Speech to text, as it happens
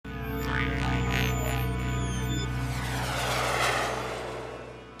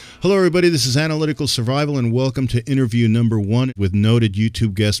Hello, everybody. This is Analytical Survival, and welcome to interview number 1 with noted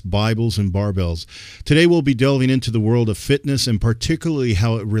YouTube guest Barbells and Barbells. Today, we'll be delving into the world of fitness and particularly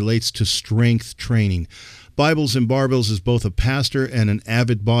how it relates to strength training. Barbells and Barbells is both a pastor and an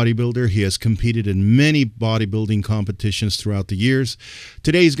avid bodybuilder. He has competed in many bodybuilding competitions throughout the years.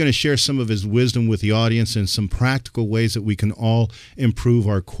 Today, he's going to share some of his wisdom with the audience and some practical ways that we can all improve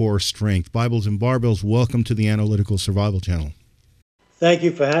our core strength. Barbells and Barbells, welcome to the Analytical Survival channel. Thank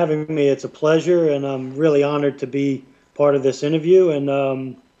you for having me. It's a pleasure, and I'm really honored to be part of this interview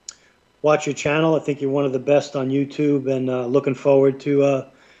and watch your channel. I think you're one of the best on YouTube, and looking forward to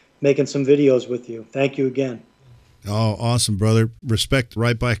making some videos with you. Thank you again. Oh, awesome, brother. Respect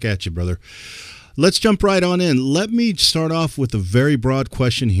right back at you, brother. Let's jump right on in. Let me start off with a very broad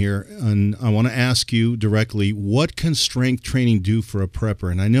question here, and I want to ask you directly, what can strength training do for a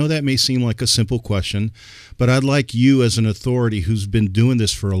prepper? And I know that may seem like a simple question, but I'd like you as an authority who's been doing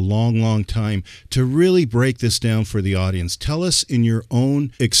this for a long, long time to really break this down for the audience. Tell us in your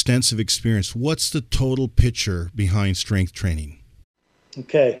own extensive experience, what's the total picture behind strength training?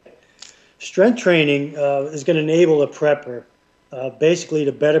 Okay. Strength training is going to enable a prepper basically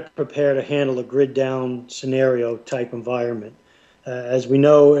to better prepare to handle a grid down scenario type environment. As we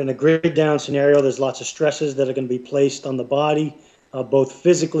know, in a grid down scenario, there's lots of stresses that are going to be placed on the body, both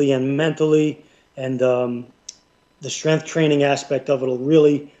physically and mentally, and the strength training aspect of it will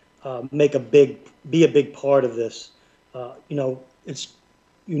really be a big part of this. You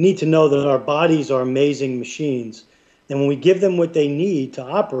need to know that our bodies are amazing machines, and when we give them what they need to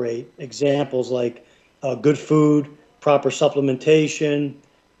operate, examples like good food, proper supplementation,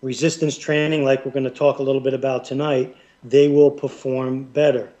 resistance training, like we're going to talk a little bit about tonight, they will perform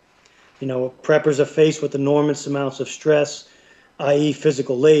better. You know, preppers are faced with enormous amounts of stress, i.e.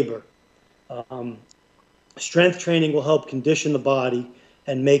 physical labor. Strength training will help condition the body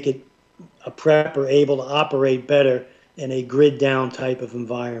and make it a prepper able to operate better in a grid down type of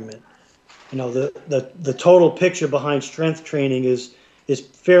environment. You know, the total picture behind strength training is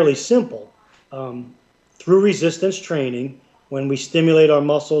fairly simple. Through resistance training, when we stimulate our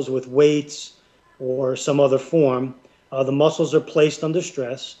muscles with weights or some other form, the muscles are placed under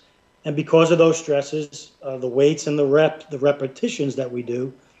stress, and because of those stresses, the weights and the repetitions that we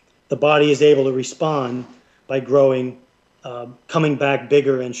do, the body is able to respond by growing, coming back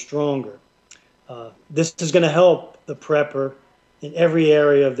bigger and stronger. This is going to help the prepper in every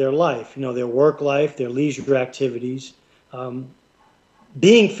area of their life, you know, their work life, their leisure activities.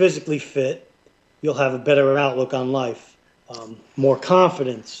 Being physically fit, you'll have a better outlook on life, more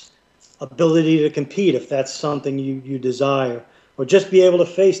confidence, ability to compete if that's something you desire, or just be able to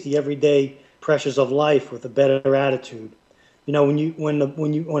face the everyday pressures of life with a better attitude. You know,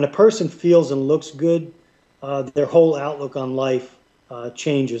 when a person feels and looks good, their whole outlook on life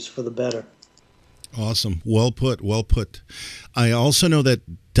changes for the better. Awesome. Well put. Well put. I also know that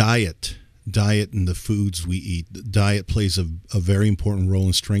diet and the foods we eat, diet plays a very important role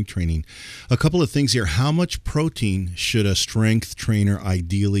in strength training. A couple of things here. How much protein should a strength trainer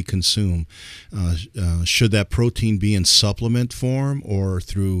ideally consume? Should that protein be in supplement form or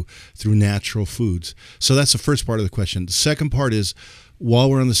through natural foods? So that's the first part of the question. The second part is, while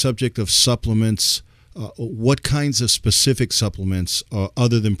we're on the subject of supplements, what kinds of specific supplements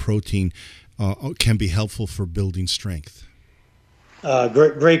other than protein can be helpful for building strength?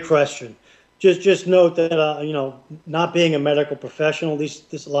 Great question. Just note that you know, not being a medical professional, a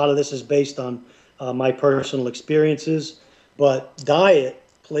lot of this is based on my personal experiences, but diet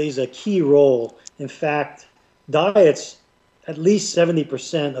plays a key role. In fact, diet's at least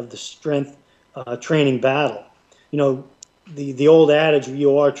 70% of the strength training battle. You know, the old adage,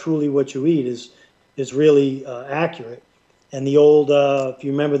 "You are truly what you eat," is really accurate. And the old, if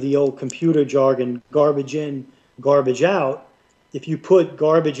you remember the old computer jargon, garbage in, garbage out. If you put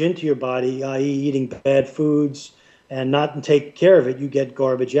garbage into your body, i.e. eating bad foods and not take care of it, you get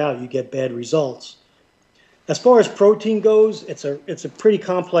garbage out, you get bad results. As far as protein goes, it's a pretty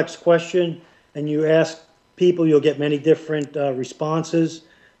complex question, and you ask people, you'll get many different responses.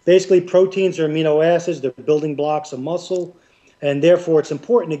 Basically, proteins are amino acids, they're building blocks of muscle, and therefore it's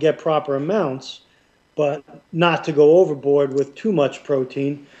important to get proper amounts, but not to go overboard with too much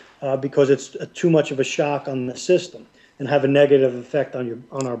protein because it's too much of a shock on the system and have a negative effect on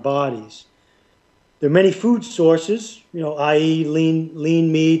our bodies. There are many food sources, you know, i.e.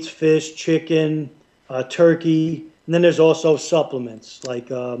 lean meats, fish, chicken, turkey, and then there's also supplements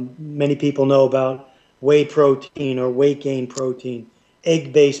like many people know about whey protein or weight gain protein,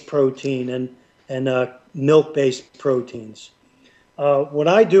 egg-based protein, and milk-based proteins. What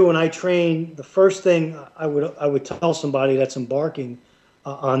I do when I train, the first thing I would tell somebody that's embarking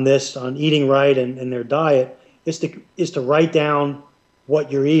on this, on eating right and their diet, is to write down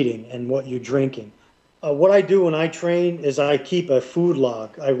what you're eating and what you're drinking. What I do when I train is I keep a food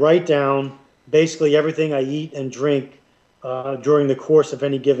log. I write down basically everything I eat and drink during the course of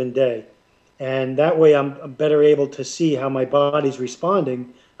any given day. And that way I'm better able to see how my body's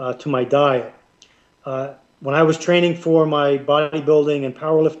responding to my diet. When I was training for my bodybuilding and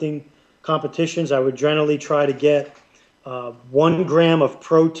powerlifting competitions, I would generally try to get 1 gram of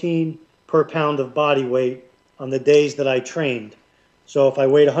protein per pound of body weight on the days that I trained. So if I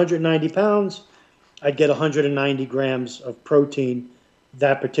weighed 190 pounds, I'd get 190 grams of protein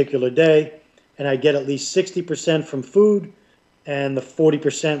that particular day, and I'd get at least 60% from food, and the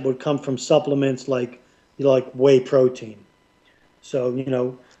 40% would come from supplements like whey protein. So,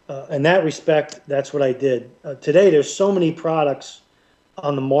 in that respect, that's what I did. Today, there's so many products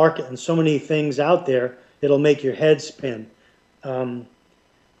on the market and so many things out there, it'll make your head spin.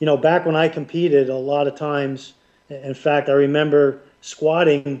 Back when I competed, a lot of times, in fact, I remember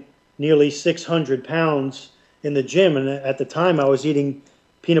squatting nearly 600 pounds in the gym, and at the time I was eating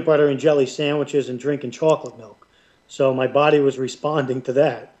peanut butter and jelly sandwiches and drinking chocolate milk. So my body was responding to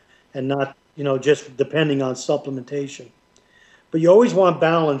that and not, just depending on supplementation. But you always want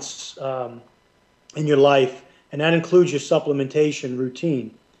balance in your life, and that includes your supplementation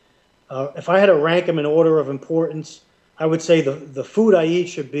routine. If I had to rank them in order of importance, I would say the food I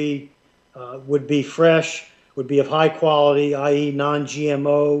eat would be fresh, would be of high quality, i.e.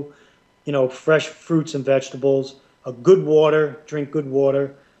 non-GMO, fresh fruits and vegetables, a good water, drink good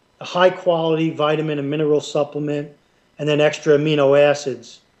water, a high quality vitamin and mineral supplement, and then extra amino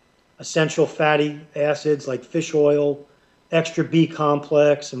acids, essential fatty acids like fish oil, extra B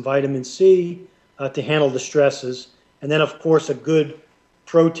complex and vitamin C to handle the stresses, and then of course a good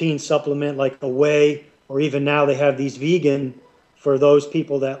protein supplement like a whey, or even now they have these vegan for those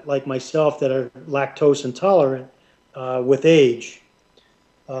people that, like myself, that are lactose intolerant with age.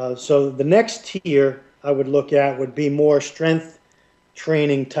 So the next tier I would look at would be more strength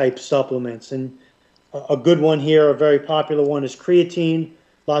training type supplements. And a good one here, a very popular one, is creatine.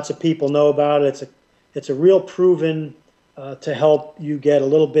 Lots of people know about it. It's a real proven to help you get a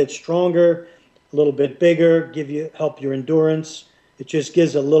little bit stronger, a little bit bigger, help your endurance. It just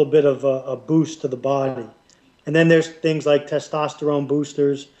gives a little bit of a boost to the body. And then there's things like testosterone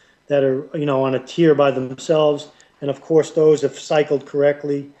boosters that are, on a tier by themselves. And of course, those, if cycled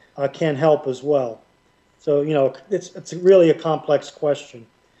correctly, can help as well. So, it's really a complex question.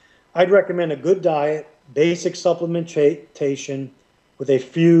 I'd recommend a good diet, basic supplementation with a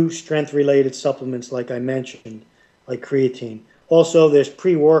few strength-related supplements like I mentioned, like creatine. Also, there's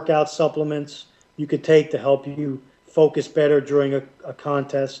pre-workout supplements you could take to help you focus better during a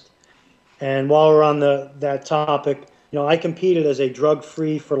contest. And while we're on that topic, I competed as a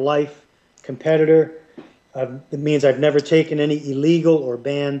drug-free for life competitor. It means I've never taken any illegal or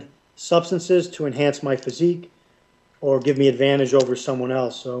banned substances to enhance my physique or give me advantage over someone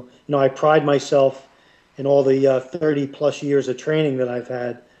else. So, I pride myself in all the 30 plus years of training that I've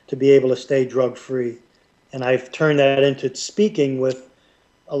had to be able to stay drug-free. And I've turned that into speaking with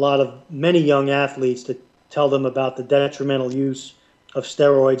many young athletes to tell them about the detrimental use of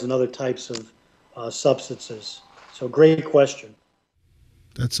steroids and other types of substances. So great question.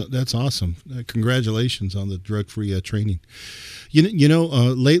 That's awesome. Congratulations on the drug-free training.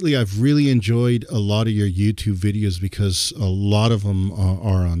 Lately I've really enjoyed a lot of your YouTube videos because a lot of them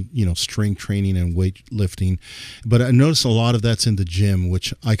are on, strength training and weightlifting. But I notice a lot of that's in the gym,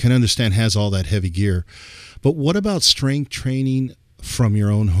 which I can understand has all that heavy gear. But what about strength training from your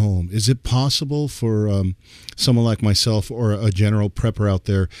own home? Is it possible for someone like myself or a general prepper out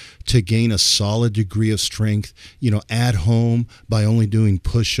there to gain a solid degree of strength, at home by only doing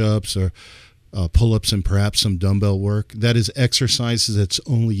push-ups or pull-ups and perhaps some dumbbell work? That is, exercises that's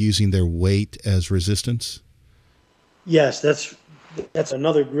only using their weight as resistance? Yes, that's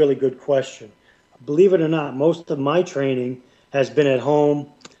another really good question. Believe it or not, most of my training has been at home,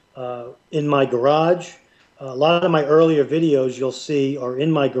 in my garage. A lot of my earlier videos you'll see are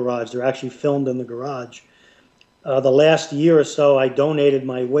in my garage. They're actually filmed in the garage. The last year or so, I donated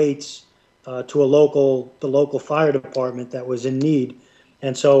my weights to the local fire department that was in need.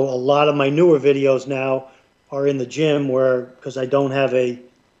 And so a lot of my newer videos now are in the gym because I don't have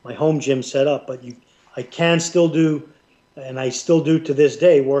my home gym set up, but I can still do, and I still do to this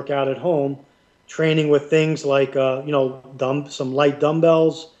day, work out at home, training with things like, some light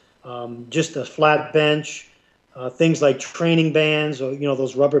dumbbells, just a flat bench, things like training bands or,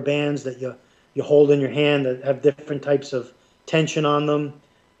 those rubber bands that you hold in your hand that have different types of tension on them,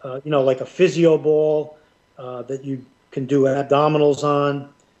 like a physio ball that you can do abdominals on,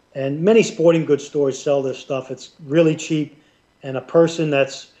 and many sporting goods stores sell this stuff. It's really cheap, and a person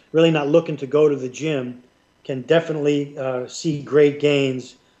that's really not looking to go to the gym can definitely see great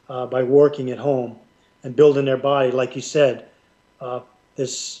gains by working at home and building their body. Like you said,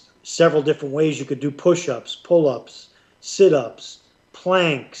 there's several different ways you could do push-ups, pull-ups, sit-ups,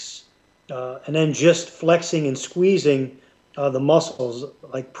 planks, and then just flexing and squeezing the muscles,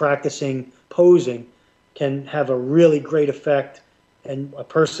 like practicing posing, can have a really great effect, and a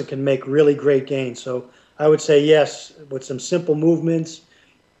person can make really great gains. So I would say yes, with some simple movements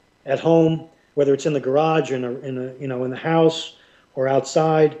at home, whether it's in the garage or in the house or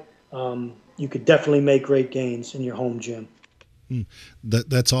outside, you could definitely make great gains in your home gym.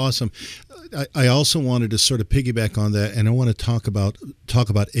 That's awesome. I also wanted to sort of piggyback on that, and I want to talk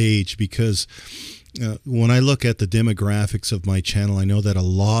about age, because when I look at the demographics of my channel, I know that a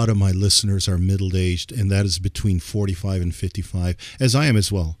lot of my listeners are middle-aged, and that is between 45 and 55, as I am as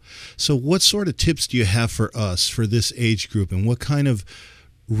well. So what sort of tips do you have for us for this age group, and what kind of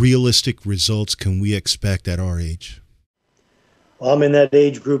realistic results can we expect at our age? Well, I'm in that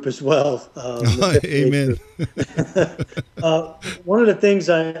age group as well. Amen. One of the things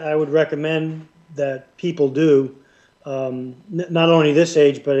I would recommend that people do, not only this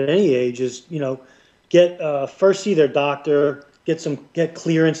age but at any age, is get first see their doctor, get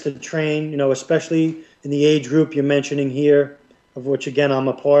clearance to train. Especially in the age group you're mentioning here, of which again I'm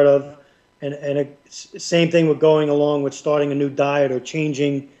a part of, and same thing with going along with starting a new diet or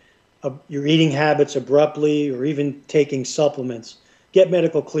changing your eating habits abruptly, or even taking supplements. Get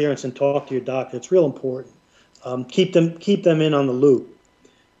medical clearance and talk to your doctor. It's real important. Keep them in on the loop.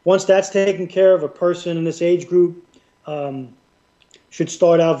 Once that's taken care of, a person in this age group should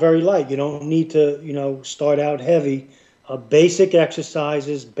start out very light. You don't need to start out heavy. Basic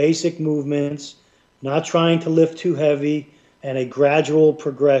exercises, basic movements, not trying to lift too heavy, and a gradual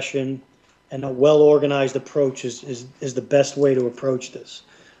progression and a well-organized approach is the best way to approach this.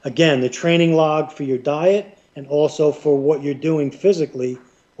 Again, the training log for your diet and also for what you're doing physically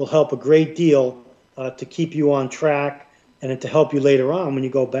will help a great deal to keep you on track, and to help you later on when you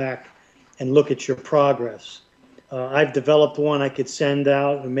go back and look at your progress. I've developed one I could send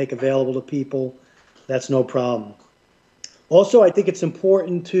out and make available to people. That's no problem. Also, I think it's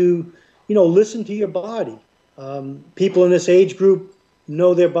important to, listen to your body. People in this age group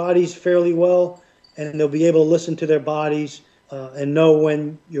know their bodies fairly well, and they'll be able to listen to their bodies and know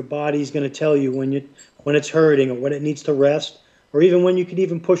when your body's going to tell you when it's hurting, or when it needs to rest, or even when you could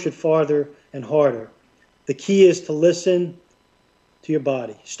even push it farther and harder. The key is to listen to your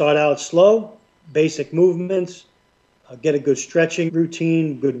body. Start out slow, basic movements, get a good stretching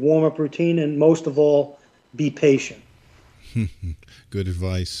routine, good warm-up routine, and most of all, be patient. Good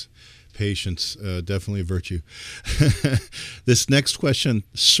advice. Patience, definitely a virtue. This next question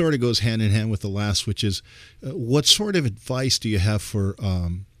sort of goes hand in hand with the last, which is, what sort of advice do you have for,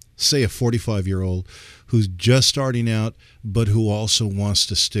 say, a 45-year-old who's just starting out, but who also wants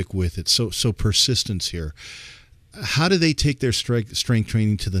to stick with it? So persistence here. How do they take their strength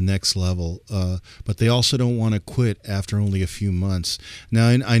training to the next level, but they also don't want to quit after only a few months? Now,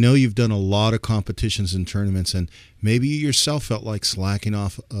 I know you've done a lot of competitions and tournaments, and maybe you yourself felt like slacking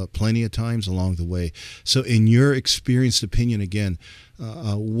off plenty of times along the way. So in your experienced opinion, again,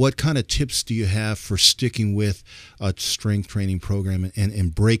 what kind of tips do you have for sticking with a strength training program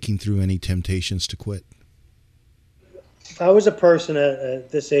and breaking through any temptations to quit? If I was a person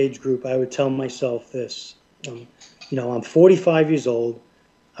at this age group, I would tell myself this. I'm 45 years old.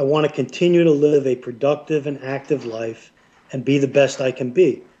 I want to continue to live a productive and active life and be the best I can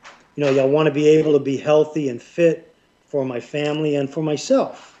be. I want to be able to be healthy and fit for my family and for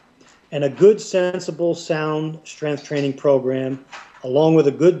myself. And a good, sensible, sound strength training program, along with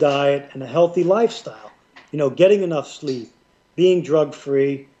a good diet and a healthy lifestyle, getting enough sleep, being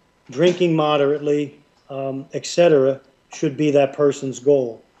drug-free, drinking moderately, etc., should be that person's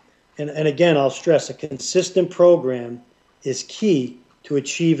goal. And again, I'll stress, a consistent program is key to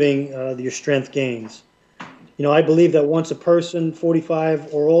achieving your strength gains. I believe that once a person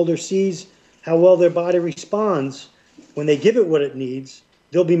 45 or older sees how well their body responds when they give it what it needs,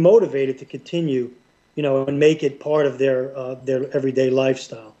 they'll be motivated to continue, and make it part of their everyday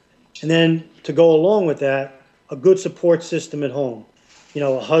lifestyle. And then to go along with that, a good support system at home.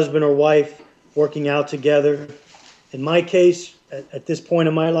 A husband or wife working out together. In my case, at this point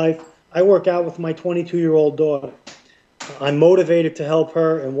in my life, I work out with my 22-year-old daughter. I'm motivated to help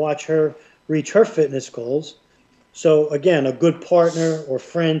her and watch her reach her fitness goals. So again, a good partner or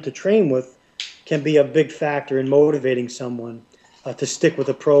friend to train with can be a big factor in motivating someone to stick with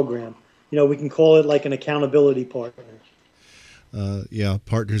a program. we can call it like an accountability partner. Yeah,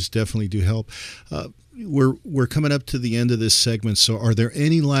 partners definitely do help. We're coming up to the end of this segment, so are there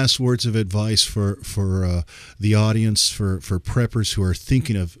any last words of advice for the audience, for preppers who are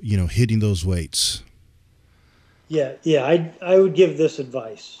thinking of hitting those weights? Yeah, I would give this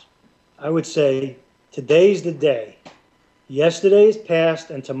advice. I would say today's the day. Yesterday's past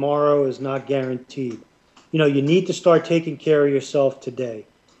and tomorrow is not guaranteed. You need to start taking care of yourself today.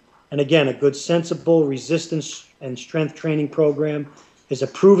 And again, a good, sensible resistance and strength training program is a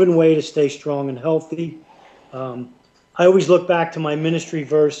proven way to stay strong and healthy. I always look back to my ministry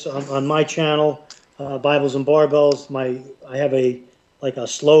verse on my channel, Bibles and Barbells. I have a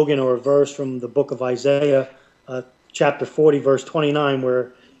slogan or a verse from the book of Isaiah, chapter 40, verse 29,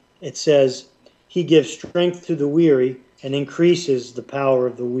 where it says, "He gives strength to the weary and increases the power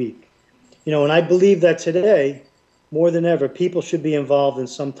of the weak." And I believe that today, more than ever, people should be involved in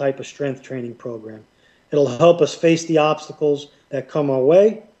some type of strength training program. It'll help us face the obstacles that come our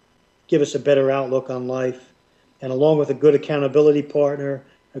way, give us a better outlook on life, and along with a good accountability partner,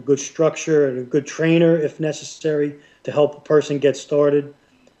 a good structure, and a good trainer, if necessary, to help a person get started.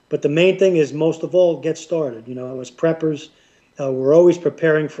 But the main thing is, most of all, get started. As preppers, we're always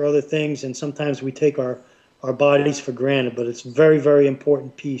preparing for other things, and sometimes we take our bodies for granted, but it's a very, very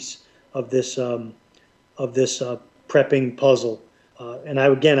important piece of this prepping puzzle. And I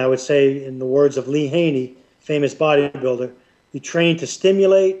would say, in the words of Lee Haney, famous bodybuilder, you train to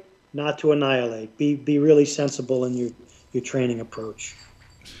stimulate, not to annihilate. Be really sensible in your training approach.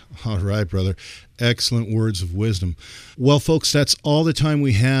 All right, brother. Excellent words of wisdom. Well, folks, that's all the time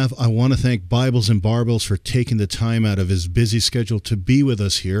we have. I want to thank Bibles and Barbells for taking the time out of his busy schedule to be with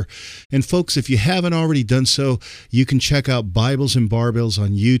us here. And folks, if you haven't already done so, you can check out Bibles and Barbells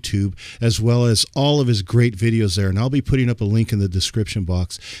on YouTube, as well as all of his great videos there. And I'll be putting up a link in the description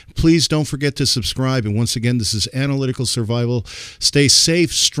box. Please don't forget to subscribe. And once again, this is Analytical Survival. Stay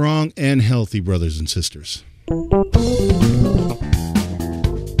safe, strong, and healthy, brothers and sisters.